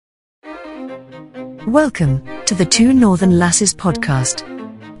Welcome to the Two Northern Lasses podcast,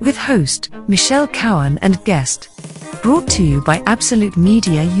 with host Michelle Cowan and guest. Brought to you by Absolute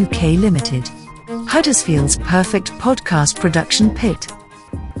Media UK Limited, Huddersfield's perfect podcast production pit.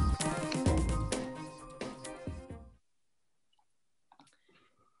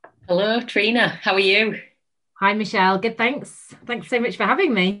 Hello, Trina. How are you? Hi, Michelle. Good, thanks. Thanks so much for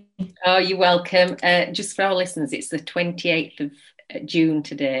having me. Oh, you're welcome. Just for our listeners, it's the 28th of June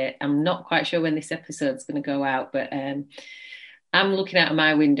today. I'm not quite sure when this episode's going to go out, but I'm looking out of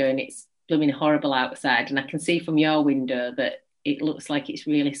my window and it's blooming horrible outside, and I can see from your window that it looks like it's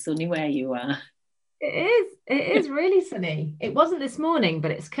really sunny where you are. It is really sunny. It wasn't this morning,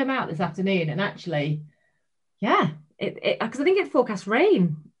 but it's come out this afternoon, and actually, yeah, because I think it forecast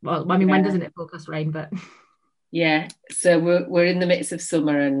rain. Well, I mean, when doesn't it forecast rain? But yeah, so we're in the midst of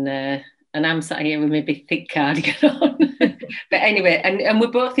summer, and I'm sat here with my big thick cardigan on. But anyway, and we're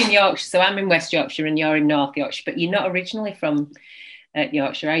both in Yorkshire, so I'm in West Yorkshire and you're in North Yorkshire, but you're not originally from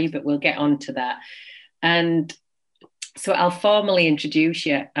Yorkshire, are you? But we'll get on to that. And so I'll formally introduce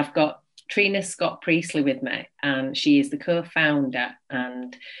you. I've got Trina Scott Priestley with me, and she is the co-founder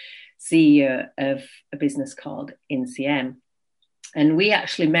and CEO of a business called INCM. And we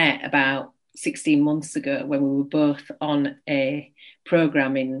actually met about 16 months ago when we were both on a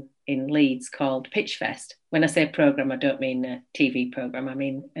programme in Leeds called Pitchfest. When I say programme, I don't mean a TV programme. I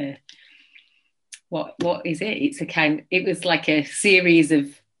mean, what is it? It was like a series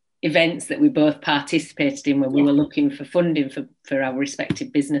of events that we both participated in when we were looking for funding for our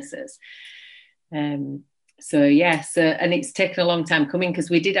respective businesses. And it's taken a long time coming, because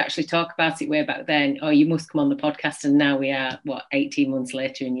we did actually talk about it way back then. Oh, you must come on the podcast, and now we are 18 months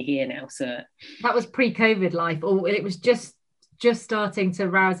later, and you're here now. So that was pre-COVID life, or it was just starting to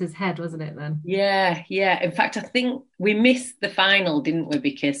rouse his head, wasn't it then? Yeah. In fact, I think we missed the final, didn't we,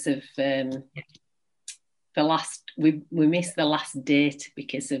 because of we missed the last date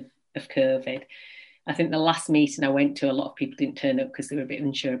because of COVID. I think the last meeting I went to, a lot of people didn't turn up because they were a bit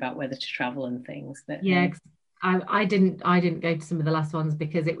unsure about whether to travel and things. But I didn't go to some of the last ones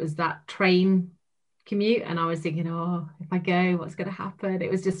because it was that train commute, and I was thinking, oh, if I go, what's going to happen?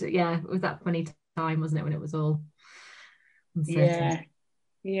 It was just, it was that funny time, wasn't it, when it was all uncertain.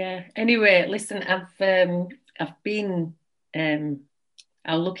 Yeah. Anyway, listen, I've been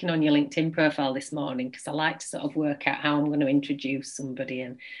looking on your LinkedIn profile this morning because I like to sort of work out how I'm going to introduce somebody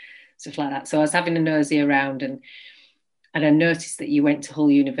and stuff like that. So I was having a nosy around, and I noticed that you went to Hull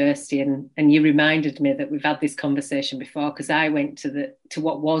University, and you reminded me that we've had this conversation before, because I went to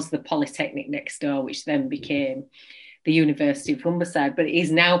what was the Polytechnic next door, which then became the University of Humberside, but it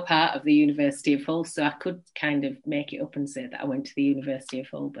is now part of the University of Hull. So I could kind of make it up and say that I went to the University of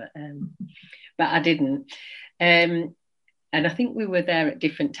Hull, but I didn't. And I think we were there at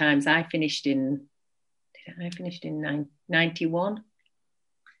different times. I finished in 91.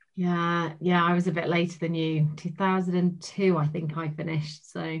 Yeah, I was a bit later than you. 2002, I think I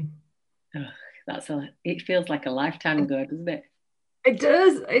finished. So it feels like a lifetime ago, doesn't it? It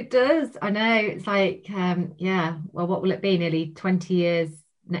does. I know. It's like, well, what will it be? Nearly 20 years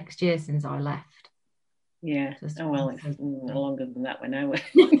next year since I left. Yeah. It's longer than that when I went.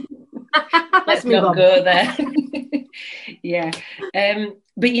 Let's not go there. Yeah.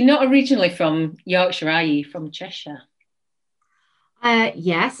 But you're not originally from Yorkshire, are you? From Cheshire?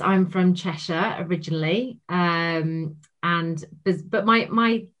 Yes, I'm from Cheshire originally. But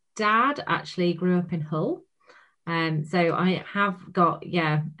my dad actually grew up in Hull. So I have got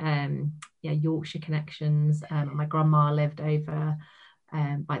Yorkshire connections. My grandma lived over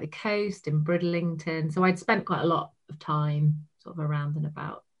by the coast in Bridlington, so I'd spent quite a lot of time sort of around and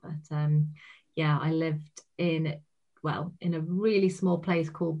about. But I lived in a really small place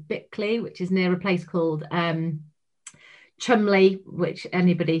called Bickley, which is near a place called Chumley, which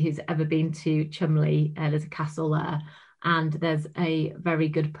anybody who's ever been to Chumley, there's a castle there. And there's a very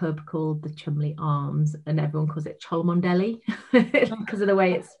good pub called the Chumley Arms, and everyone calls it Cholmondeley because of the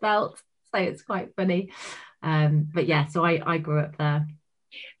way it's spelt. So it's quite funny. So I grew up there.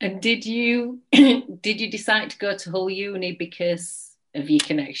 And did you decide to go to Hull Uni because of your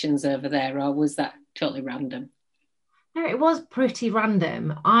connections over there, or was that totally random? No, it was pretty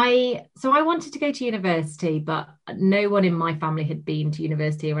random. I wanted to go to university, but no one in my family had been to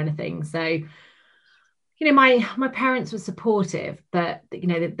university or anything. So my parents were supportive, but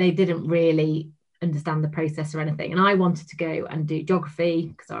they didn't really understand the process or anything. And I wanted to go and do geography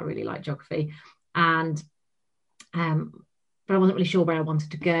because I really like geography, and but I wasn't really sure where I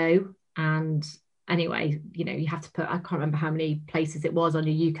wanted to go. And anyway, you have to put, I can't remember how many places it was on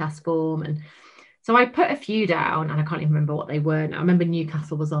your UCAS form, and So I put a few down, and I can't even remember what they were. I remember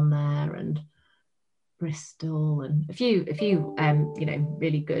Newcastle was on there, and Bristol, and a few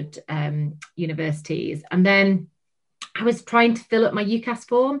really good universities. And then I was trying to fill up my UCAS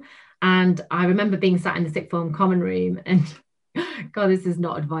form, and I remember being sat in the sixth form common room, and God, this is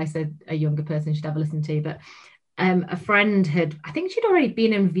not advice a younger person should ever listen to, but a friend I think she'd already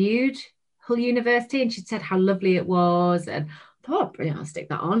been and viewed Hull University, and she'd said how lovely it was, and I thought, brilliant, I'll stick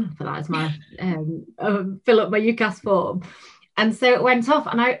that on for that as my fill up my UCAS form. And so it went off,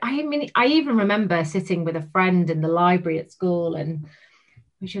 and I even remember sitting with a friend in the library at school, and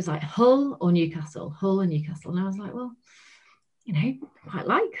she was like, Hull or Newcastle, Hull or Newcastle, and I was like, well, quite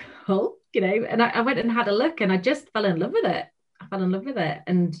like Hull, and I went and had a look, and I just fell in love with it.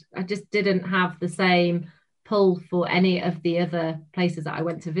 And I just didn't have the same pull for any of the other places that I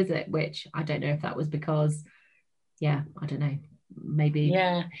went to visit, which I don't know if that was because, I don't know, maybe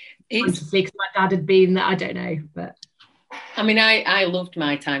it's because my dad had been there, I don't know. But I mean, I loved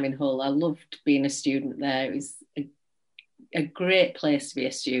my time in Hull. I loved being a student there. It was a great place to be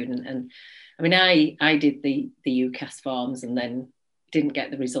a student. And I mean, I did the UCAS forms and then didn't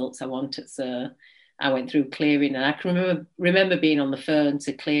get the results I wanted, so I went through clearing, and I can remember being on the phone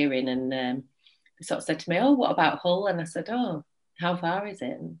to clearing, and they sort of said to me, oh, what about Hull? And I said, oh, how far is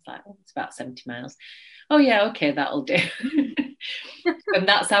it? And it's like, oh, it's about 70 miles. Oh yeah, okay, that'll do. And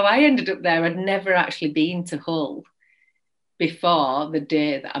that's how I ended up there. I'd never actually been to Hull before the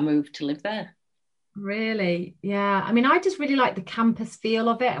day that I moved to live there. Really? Yeah. I mean, I just really like the campus feel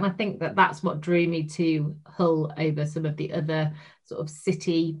of it. And I think that that's what drew me to Hull over some of the other sort of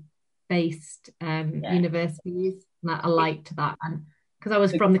city-based universities. And I liked that. And because I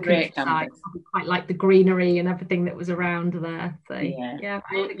was from the countryside, I quite liked the greenery and everything that was around there. So,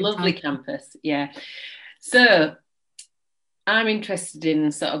 lovely campus. Yeah. So I'm interested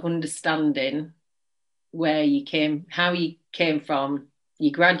in sort of understanding how you came from.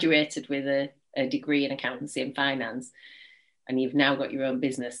 You graduated with a degree in accountancy and finance, and you've now got your own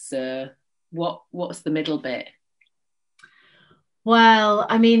business. So what's the middle bit? Well,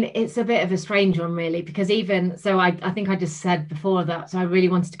 I mean, it's a bit of a strange one, really, because I think I just said before that, so I really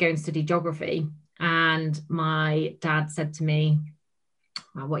wanted to go and study geography. And my dad said to me,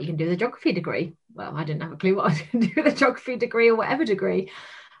 well, what you can do with a geography degree? Well, I didn't have a clue what I was going to do with a geography degree or whatever degree.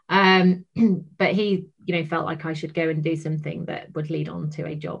 But he, felt like I should go and do something that would lead on to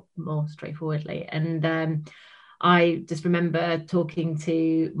a job more straightforwardly. And I just remember talking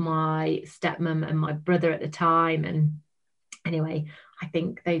to my stepmom and my brother at the time. And anyway, I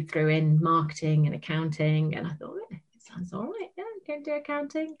think they threw in marketing and accounting. And I thought, it sounds all right. Yeah, I'm going to do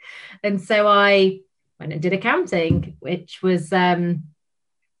accounting. And so I went and did accounting, which was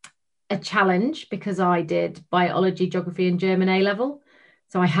a challenge because I did biology, geography, and German A level.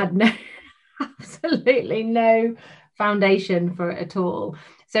 So I had absolutely no foundation for it at all.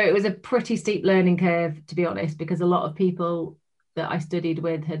 So it was a pretty steep learning curve, to be honest, because a lot of people that I studied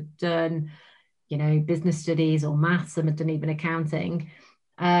with had done, business studies or maths, and had done even accounting.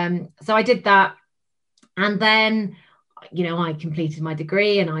 So I did that. And then, I completed my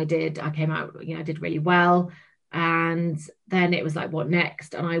degree, and I came out, I did really well. And then it was like, what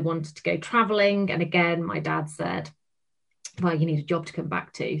next? And I wanted to go traveling. And again, my dad said, well, you need a job to come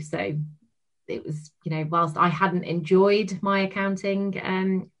back to. So it was, whilst I hadn't enjoyed my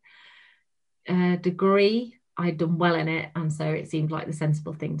accounting degree, I'd done well in it. And so it seemed like the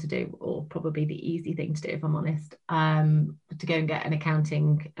sensible thing to do, or probably the easy thing to do, if I'm honest, to go and get an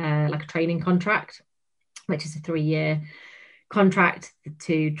accounting, like a training contract, which is a 3-year contract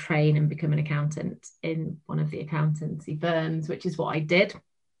to train and become an accountant in one of the accountancy firms, which is what I did.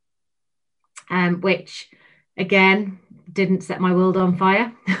 Which, again, didn't set my world on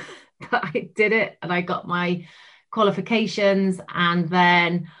fire, but I did it, and I got my qualifications. And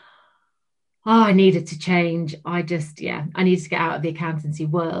then I needed to change. I needed to get out of the accountancy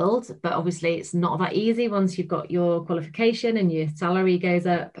world, but obviously it's not that easy once you've got your qualification and your salary goes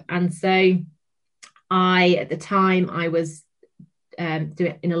up. And so at the time I was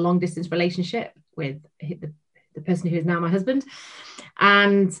doing in a long distance relationship with the person who is now my husband,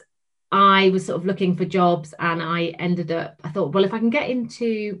 and I was sort of looking for jobs, and I thought, well, if I can get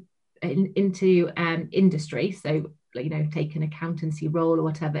into industry, so take an accountancy role or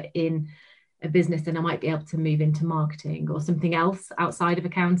whatever in a business, then I might be able to move into marketing or something else outside of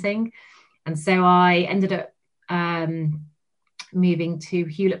accounting. And so I ended up moving to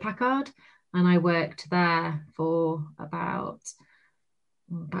Hewlett Packard, and I worked there for about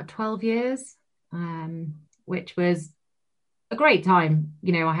 12 years, which was a great time.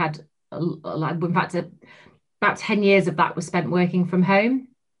 I had, in fact, about 10 years of that was spent working from home,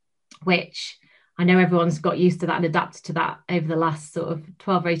 which I know everyone's got used to that and adapted to that over the last sort of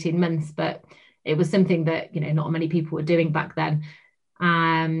 12 or 18 months, but it was something that, you know, not many people were doing back then.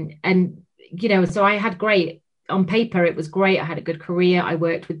 And, you know, so I had great, on paper, it was great. I had a good career. I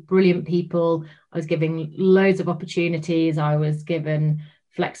worked with brilliant people. I was given loads of opportunities. I was given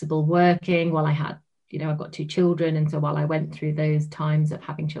flexible working while I had, you know, I've got 2 children. And so while I went through those times of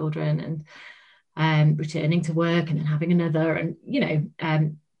having children and returning to work and then having another, and, you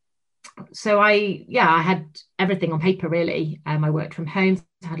know, so I had everything on paper, really. I worked from home, so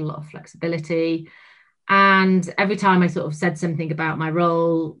I had a lot of flexibility. And every time I sort of said something about my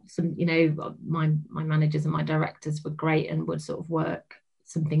role, you know, my managers and my directors were great and would sort of work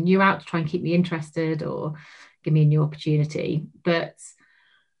something new out to try and keep me interested or give me a new opportunity. But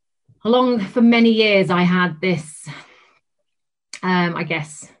for many years, I had this, I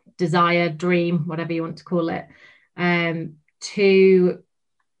guess, desire, dream, whatever you want to call it,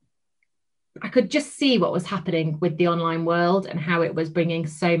 I could just see what was happening with the online world and how it was bringing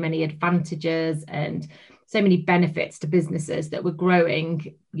so many advantages and so many benefits to businesses that were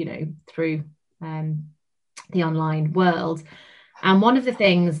growing, you know, through the online world. And one of the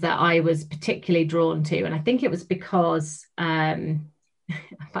things that I was particularly drawn to, and I think it was because, I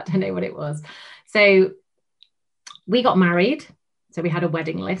don't know what it was. So we got married. So we had a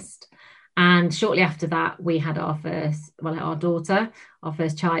wedding list. And shortly after that, we had our daughter, our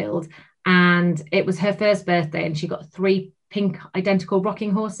first child. And it was her first birthday, and she got 3 pink identical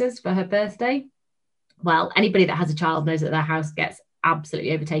rocking horses for her birthday. Well, anybody that has a child knows that their house gets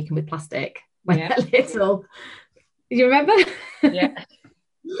absolutely overtaken with plastic when they're little. Do you remember? Yeah.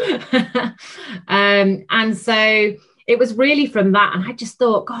 And so it was really from that. And I just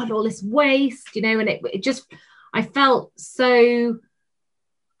thought, God, all this waste, you know, and it just, I felt so,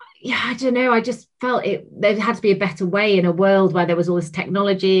 I don't know. I just felt there had to be a better way in a world where there was all this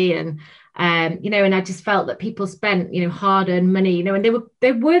technology and, you know, and I just felt that people spent, you know, hard-earned money, you know, and they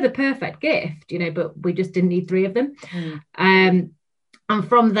were the perfect gift, you know, but we just didn't need 3 of them. And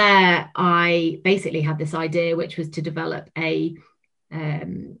from there, I basically had this idea, which was to develop a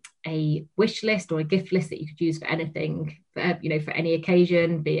wish list or a gift list that you could use for anything, you know, for any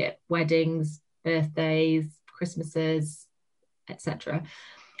occasion, be it weddings, birthdays, Christmases, etc.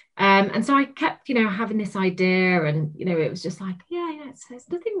 And so I kept, you know, having this idea, and, you know, it was just like, there's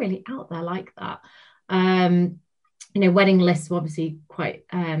nothing really out there like that. You know, wedding lists were obviously quite,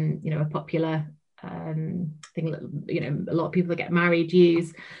 you know, a popular thing that, you know, a lot of people that get married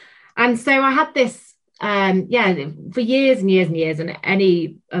use. And so I had this, for years and years and years, and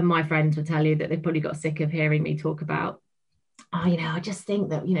any of my friends would tell you that they've probably got sick of hearing me talk about, you know, I just think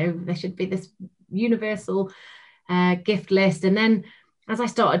that, you know, there should be this universal gift list. And then as I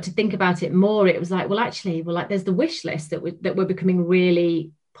started to think about it more, it was like, there's the wish list that were becoming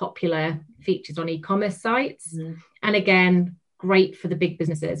really popular features on e-commerce sites. And again, great for the big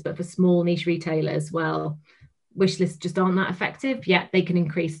businesses, but for small niche retailers, well, wish lists just aren't that effective, yet they can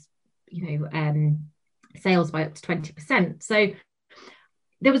increase, you know, sales by up to 20%. So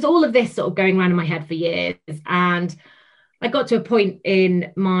there was all of this sort of going around in my head for years. And I got to a point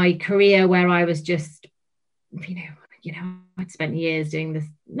in my career where I was just, you know, I'd spent years doing this,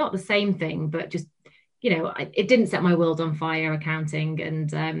 not the same thing, but just, you know, it didn't set my world on fire, accounting.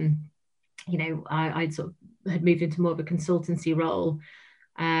 And, you know, I'd sort of had moved into more of a consultancy role.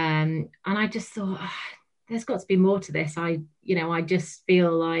 And I just thought, there's got to be more to this. I just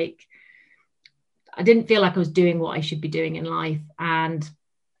feel like I didn't feel like I was doing what I should be doing in life. And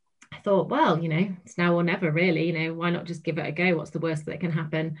I thought, well, you know, it's now or never, really. You know, why not just give it a go? What's the worst that can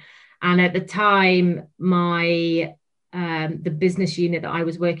happen? And at the time, the business unit that I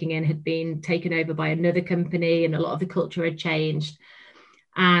was working in had been taken over by another company, and a lot of the culture had changed.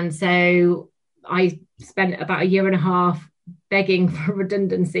 And so I spent about 1.5 years begging for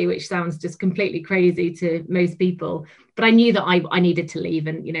redundancy, which sounds just completely crazy to most people. But I knew that I needed to leave.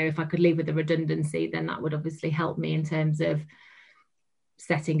 And, you know, if I could leave with a redundancy, then that would obviously help me in terms of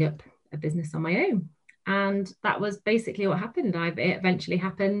setting up a business on my own. And that was basically what happened. It eventually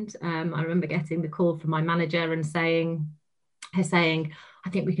happened. I remember getting the call from my manager and saying, I think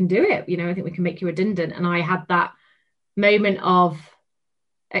we can do it. You know, I think we can make you redundant. And I had that moment of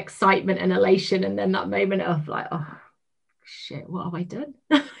excitement and elation. And then that moment of like, oh, shit, what have I done?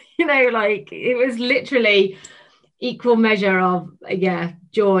 You know, like it was literally equal measure of,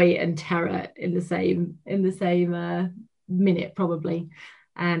 joy and terror in the same minute, probably.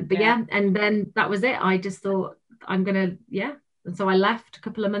 And then that was it. I just thought I'm gonna, and so I left a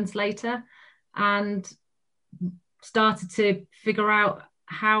couple of months later and started to figure out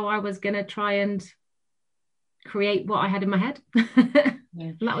how I was gonna try and create what I had in my head.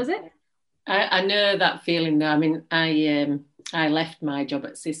 And that was it. I know that feeling though. I mean, I left my job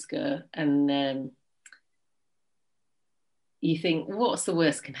at Cisco, and you think, what's the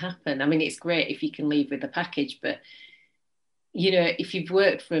worst can happen? I mean, it's great if you can leave with a package, but if you've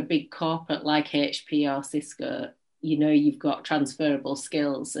worked for a big corporate like HP or Cisco, you've got transferable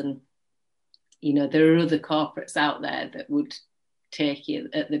skills, and there are other corporates out there that would take you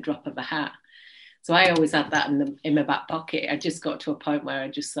at the drop of a hat. So I always had that in my back pocket. I just got to a point where I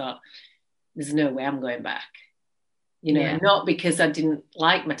just thought, there's no way I'm going back. Not because I didn't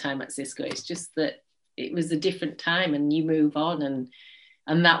like my time at Cisco. It's just that it was a different time, and you move on,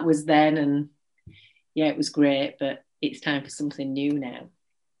 and that was then, and yeah, it was great, but it's time for something new now.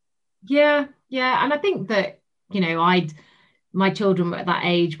 Yeah, and I think that my children were at that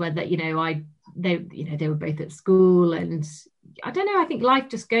age where that they were both at school, and I don't know, I think life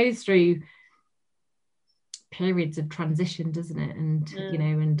just goes through periods of transition, doesn't it? And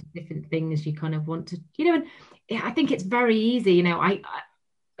and different things you kind of want to, and I think it's very easy, I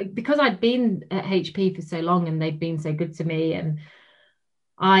because I'd been at HP for so long and they've been so good to me, and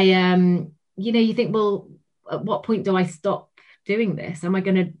I you think, well, at what point do I stop doing this? Am I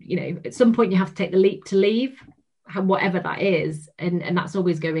going to, at some point you have to take the leap to leave, whatever that is, and that's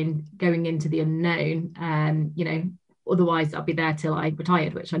always going into the unknown. Otherwise I'll be there till I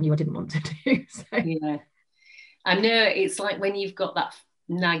retired, which I knew I didn't want to do. So. Yeah, I know, it's like when you've got that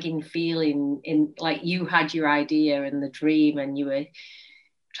nagging feeling, in like you had your idea and the dream, and you were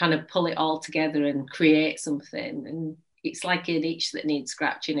trying to pull it all together and create something, and it's like an itch that needs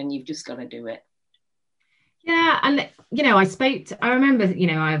scratching, and you've just got to do it. Yeah, and I remember,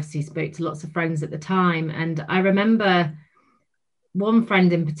 I obviously spoke to lots of friends at the time, and I remember one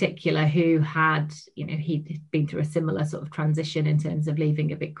friend in particular who had, he'd been through a similar sort of transition in terms of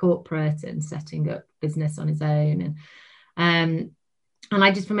leaving a big corporate and setting up business on his own. And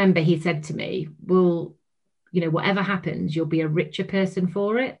I just remember he said to me, well, whatever happens, you'll be a richer person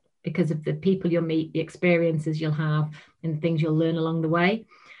for it, because of the people you'll meet, the experiences you'll have, and the things you'll learn along the way.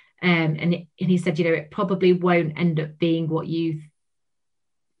 And he said, it probably won't end up being what you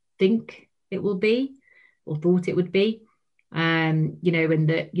think it will be or thought it would be. And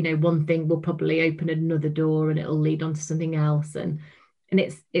that, one thing will probably open another door and it'll lead on to something else. And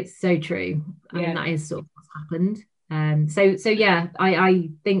it's so true. Yeah. And that is sort of what's happened. So yeah,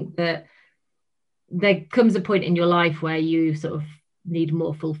 I think that there comes a point in your life where you sort of need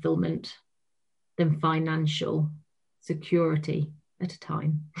more fulfillment than financial security at a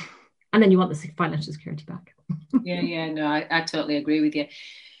time. And then you want the financial security back. No, I totally agree with you.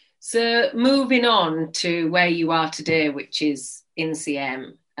 So moving on to where you are today, which is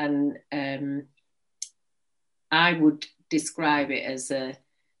INCM, and I would describe it as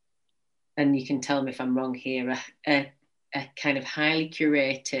and you can tell me if I'm wrong here, a kind of highly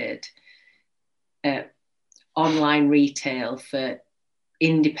curated online retail for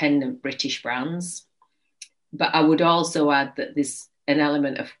independent British brands. But I would also add that there's an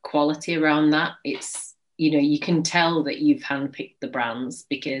element of quality around that. It's, you can tell that you've handpicked the brands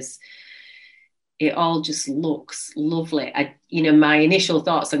because it all just looks lovely. My initial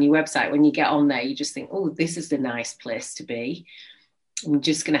thoughts on your website, when you get on there, you just think, oh, this is a nice place to be. I'm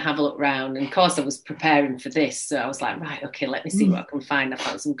just going to have a look around. And of course, I was preparing for this. So I was like, right, okay, let me see what I can find. I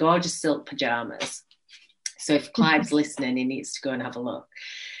found some gorgeous silk pajamas. So if Clive's listening, he needs to go and have a look.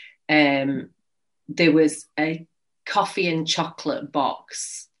 There was a coffee and chocolate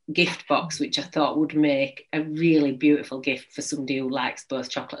gift box, which I thought would make a really beautiful gift for somebody who likes both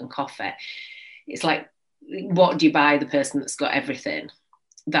chocolate and coffee. It's like, what do you buy the person that's got everything?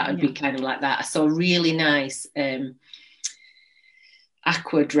 That would be kind of like that. I saw a really nice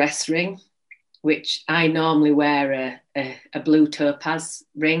aqua dress ring, which I normally wear a blue topaz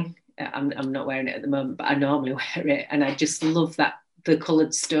ring. I'm not wearing it at the moment, but I normally wear it, and I just love the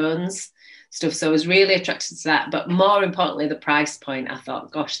coloured stones stuff. So I was really attracted to that, but more importantly, the price point. I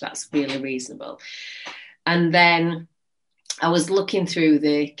thought, gosh, that's really reasonable. And then I was looking through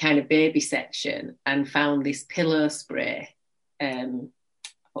the kind of baby section and found this pillow spray.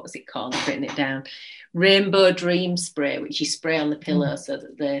 What was it called? I've written it down. Rainbow Dream Spray, which you spray on the pillow so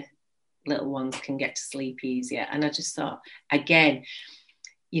that the little ones can get to sleep easier. And I just thought, again,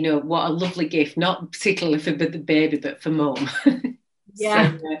 what a lovely gift, not particularly for the baby, but for mum.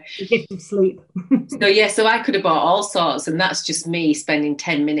 Yeah, the gift of sleep. So I could have bought all sorts, and that's just me spending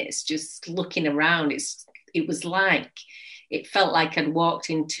 10 minutes just looking around. It felt like I'd walked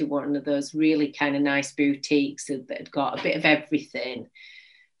into one of those really kind of nice boutiques that had got a bit of everything,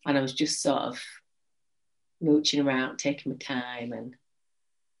 and I was just sort of mooching around, taking my time and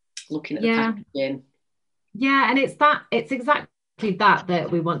looking at the packaging. Yeah, and it's exactly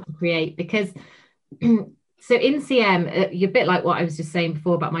that we want to create, because so in CM, you're a bit like what I was just saying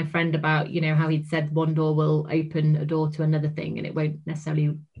before about my friend about, you know, how he'd said one door will open a door to another thing, and it won't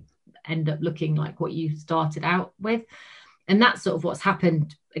necessarily end up looking like what you started out with. And that's sort of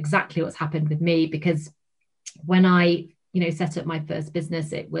exactly what's happened with me, because when I, you know, set up my first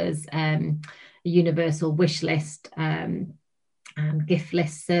business, it was a universal wish list and gift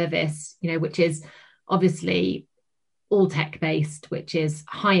list service, you know, which is obviously all tech-based, which is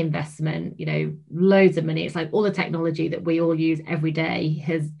high investment, you know, loads of money. It's like all the technology that we all use every day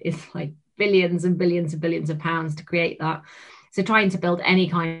is like billions and billions and billions of pounds to create that. So trying to build any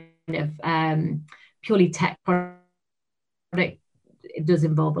kind of purely tech product, it does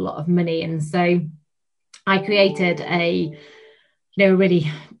involve a lot of money. And so I created a, you know,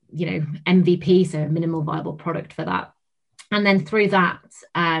 really, you know, MVP, so a minimal viable product for that. And then through that,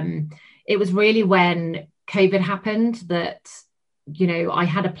 it was really when COVID happened that, you know, I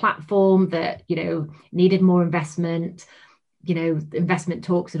had a platform that, you know, needed more investment. You know, investment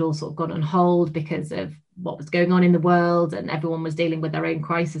talks had all sort of gone on hold because of what was going on in the world, and everyone was dealing with their own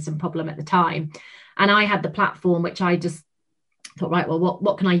crisis and problem at the time. And I had the platform, which I just thought, right, well,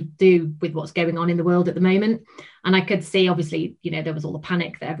 what can I do with what's going on in the world at the moment? And I could see, obviously, you know, there was all the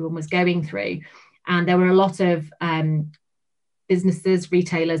panic that everyone was going through. And there were a lot of businesses,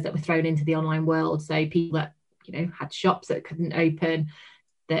 retailers that were thrown into the online world. So people that, you know, had shops that couldn't open,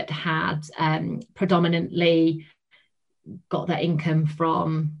 that had predominantly got their income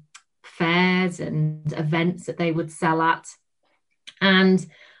from fairs and events that they would sell at. And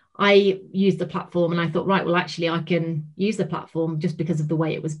I used the platform and I thought, right, well, actually, I can use the platform just because of the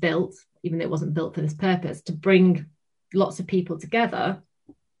way it was built, even though it wasn't built for this purpose, to bring lots of people together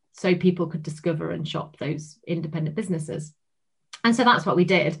so people could discover and shop those independent businesses. And so that's what we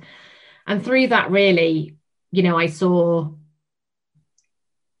did. And through that, really, you know, I saw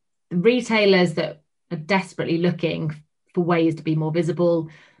retailers that are desperately looking for ways to be more visible,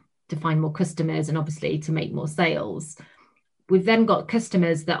 to find more customers, and obviously to make more sales. We've then got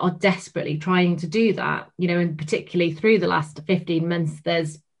customers that are desperately trying to do that, you know, and particularly through the last 15 months,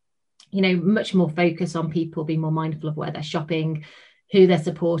 there's, you know, much more focus on people being more mindful of where they're shopping, who they're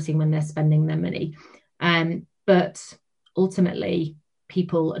supporting when they're spending their money. But ultimately,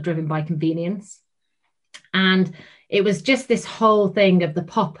 people are driven by convenience. And it was just this whole thing of the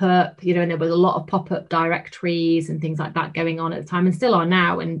pop-up, you know, and there was a lot of pop-up directories and things like that going on at the time, and still are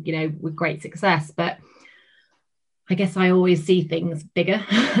now, and, you know, with great success. But I guess I always see things bigger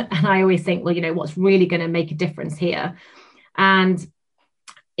and I always think, well, you know, what's really going to make a difference here? And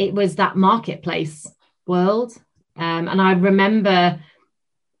it was that marketplace world. And I remember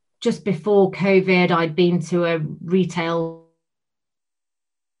just before COVID, I'd been to a retail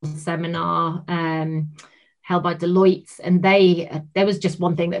seminar held by Deloitte, and there was just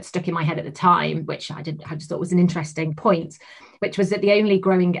one thing that stuck in my head at the time, which I just thought was an interesting point, which was that the only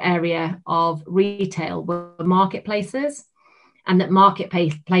growing area of retail were marketplaces, and that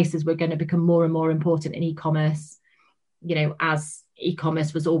marketplaces were going to become more and more important in e-commerce, you know, as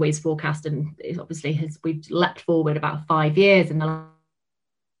e-commerce was always forecast, and it obviously we've leapt forward about 5 years in the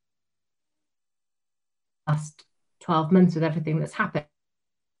last 12 months with everything that's happened.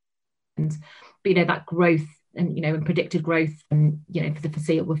 But, you know, that growth and, you know, and predicted growth and, you know, for the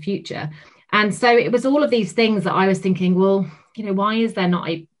foreseeable future. And so it was all of these things that I was thinking, well, you know, why is there not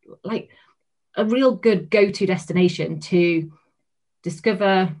a real good go-to destination to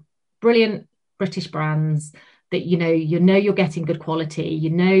discover brilliant British brands that, you know, you're getting good quality, you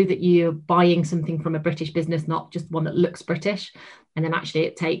know, that you're buying something from a British business, not just one that looks British. And then actually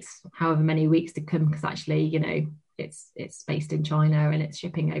it takes however many weeks to come, because actually, you know, it's based in China and it's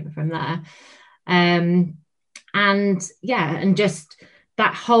shipping over from there. And yeah, and just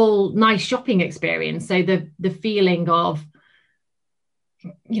that whole nice shopping experience. So the feeling of,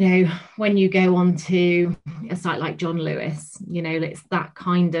 you know, when you go onto a site like John Lewis, you know, it's that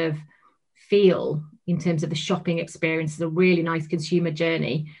kind of feel in terms of the shopping experience. It's a really nice consumer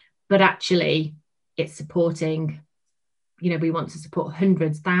journey, but actually it's supporting, you know, we want to support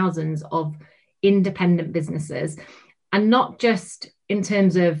hundreds, thousands of independent businesses, and not just in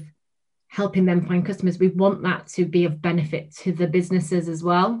terms of helping them find customers. We want that to be of benefit to the businesses as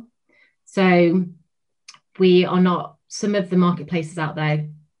well. So we are not, some of the marketplaces out there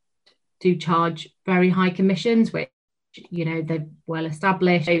do charge very high commissions, which, you know, they're well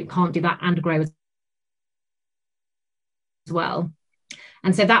established, they can't do that and grow as well.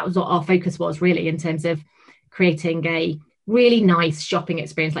 And so that was what our focus was, really, in terms of creating a really nice shopping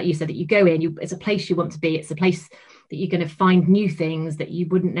experience. Like you said, that you go in, it's a place you want to be, it's a place that you're going to find new things that you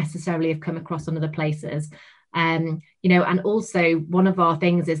wouldn't necessarily have come across on other places. And also one of our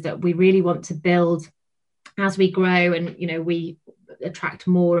things is that we really want to build as we grow, and we attract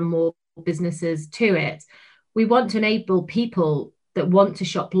more and more businesses to it. We want to enable people that want to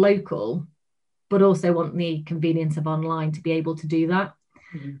shop local but also want the convenience of online to be able to do that.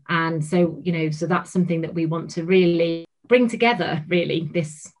 Mm-hmm. And so so that's something that we want to really bring together, really,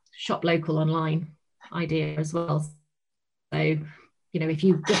 this shop local online idea as well. So if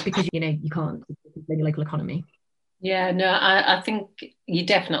you just because you can't in your local economy. Yeah, no, I think you're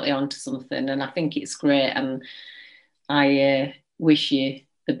definitely onto something, and I think it's great, and I wish you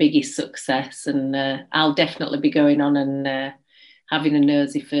the biggest success, and I'll definitely be going on and having a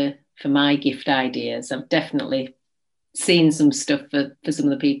nosy for my gift ideas. I've definitely seen some stuff for some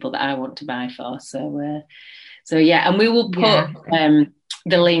of the people that I want to buy for. So yeah, and we will put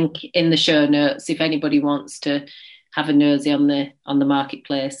the link in the show notes if anybody wants to have a nosy on the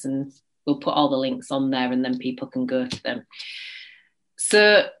marketplace, and we'll put all the links on there, and then people can go to them.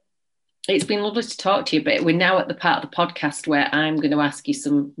 So it's been lovely to talk to you, but we're now at the part of the podcast where I'm going to ask you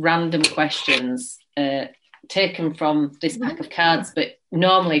some random questions taken from this pack of cards, but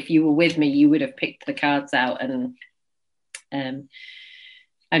normally if you were with me you would have picked the cards out and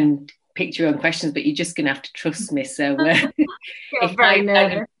picked your own questions, but you're just going to have to trust me. So if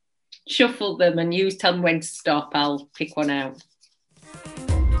I shuffle them and you tell me when to stop, I'll pick one out.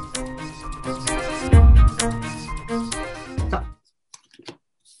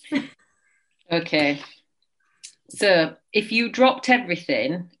 Okay, so if you dropped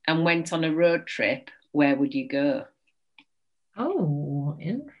everything and went on a road trip, where would you go? Oh,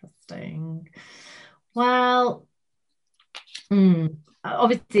 interesting. Well,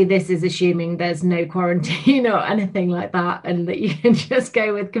 obviously this is assuming there's no quarantine or anything like that, and that you can just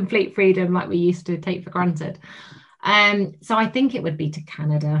go with complete freedom like we used to take for granted. So I think it would be to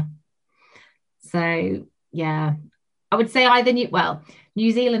Canada. So yeah, I would say either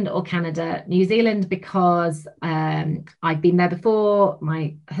New Zealand or Canada. New Zealand because I've been there before.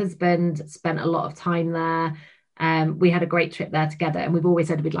 My husband spent a lot of time there. We had a great trip there together, and we've always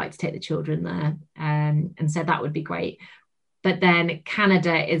said we'd like to take the children there, and so that would be great. But then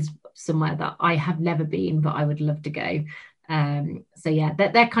Canada is somewhere that I have never been, but I would love to go. So yeah,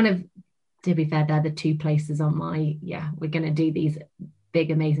 they're kind of, to be fair, they're the two places on my, we're going to do these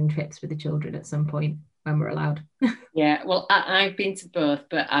big, amazing trips with the children at some point when we're allowed. Yeah, well, I've been to both,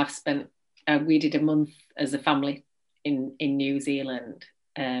 but I've spent, we did a month as a family in New Zealand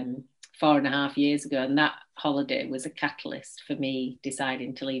 4.5 years ago, and that holiday was a catalyst for me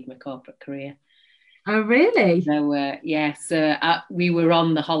deciding to leave my corporate career. Oh, really? So, we were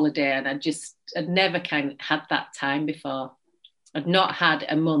on the holiday, and I'd never kind of had that time before. I'd not had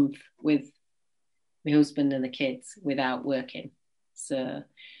a month with my husband and the kids without working. So,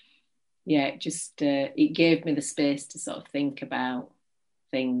 yeah, it gave me the space to sort of think about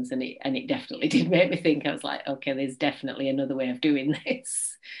things, and it definitely did make me think. I was like, okay, there's definitely another way of doing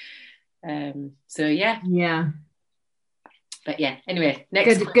this. So yeah. But yeah, anyway,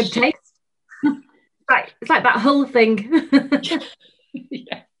 next good taste. Right, it's like that whole thing.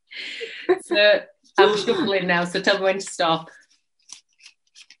 Yeah. So I'm shuffling now. So tell me when to stop.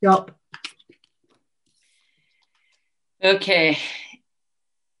 Stop. Okay.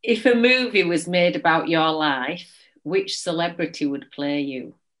 If a movie was made about your life, which celebrity would play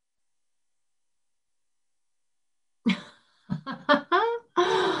you?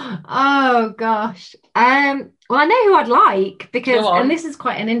 Oh gosh. Well, I know who I'd like, because, and this is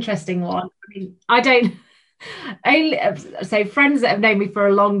quite an interesting one. I mean, I don't only so friends that have known me for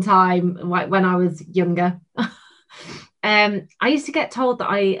a long time, like when I was younger. I used to get told that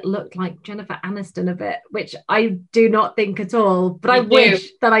I looked like Jennifer Aniston a bit, which I do not think at all, but I wish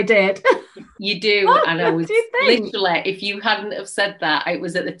that I did. You do. And I was literally, if you hadn't have said that, it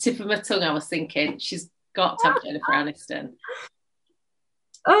was at the tip of my tongue. I was thinking, she's got to have Jennifer Aniston.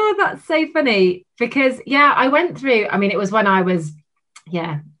 Oh, that's so funny, because I went through, I mean, it was when I was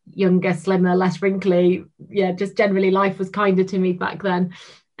younger, slimmer, less wrinkly, just generally life was kinder to me back then.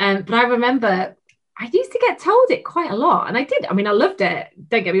 But I remember I used to get told it quite a lot, and I did. I mean, I loved it,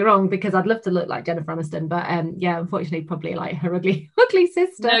 don't get me wrong, because I'd love to look like Jennifer Aniston, but unfortunately probably like her ugly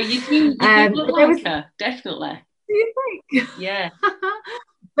sister. No, you do look like her, definitely. Do you think? Yeah.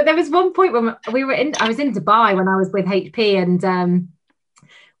 But there was one point when I was in Dubai when I was with HP, and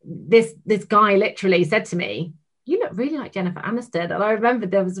this guy literally said to me, "You look really like Jennifer Aniston." And I remember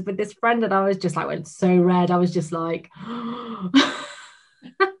there was with this friend, and I was just like, went so red. I was just like,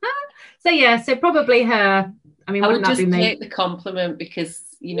 so probably her. I mean, wouldn't that be me? I would just take the compliment, because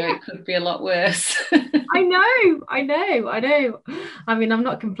it could be a lot worse. I know. I mean, I'm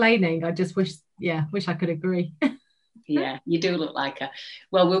not complaining. I just wish Yeah, wish I could agree. Yeah, you do look like her.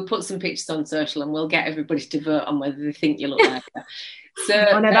 Well, we'll put some pictures on social and we'll get everybody to vote on whether they think you look like her. So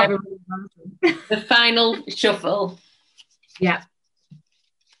the final shuffle. Yeah.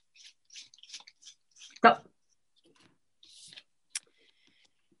 Stop.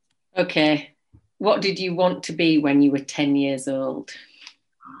 Okay. What did you want to be when you were 10 years old?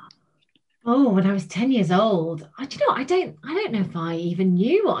 Oh, when I was 10 years old, do you know, I don't know if I even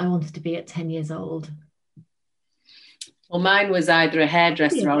knew what I wanted to be at 10 years old. Well, mine was either a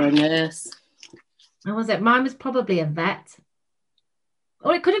hairdresser or a nurse. And was it? Mine was probably a vet.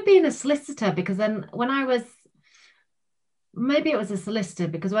 Or it could have been a solicitor, because then maybe it was a solicitor,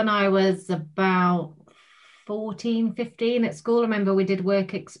 because when I was about 14, 15 at school, I remember we did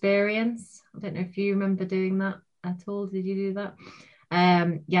work experience. I don't know if you remember doing that at all. Did you do that?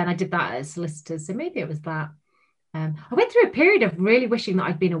 Yeah, and I did that as solicitor, so maybe it was that. I went through a period of really wishing that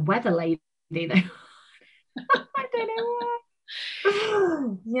I'd been a weather lady, though. I don't know why.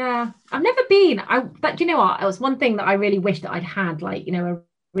 Yeah, I've never been. But you know what? It was one thing that I really wish that I'd had, like, you know, a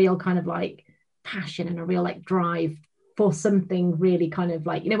real kind of like passion and a real like drive for something really kind of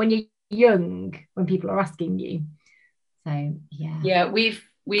like, you know, when you're young, when people are asking you. So yeah,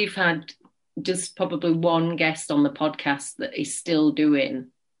 we've had just probably one guest on the podcast that is still doing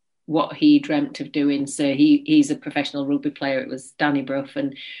what he dreamt of doing. So he's a professional rugby player. It was Danny Brough,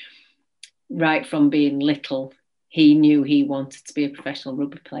 and right from being little, he knew he wanted to be a professional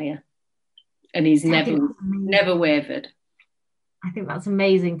rugby player, and he's never wavered. I think that's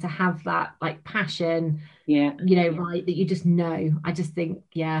amazing to have that like passion. Yeah, you know, right, that you just know. I just think,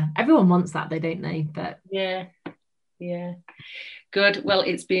 yeah, everyone wants that, though, don't they? But yeah. Good. Well,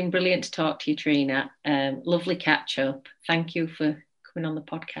 it's been brilliant to talk to you, Trina. Lovely catch up. Thank you for coming on the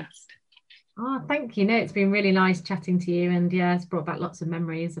podcast. Oh, thank you. No, it's been really nice chatting to you, and yeah, it's brought back lots of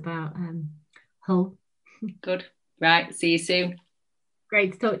memories about Hull. Good. Right. See you soon.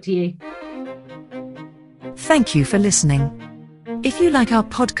 Great to talk to you. Thank you for listening. If you like our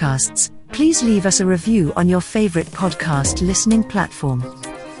podcasts, please leave us a review on your favorite podcast listening platform.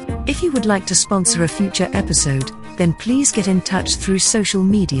 If you would like to sponsor a future episode, then please get in touch through social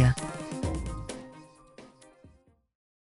media.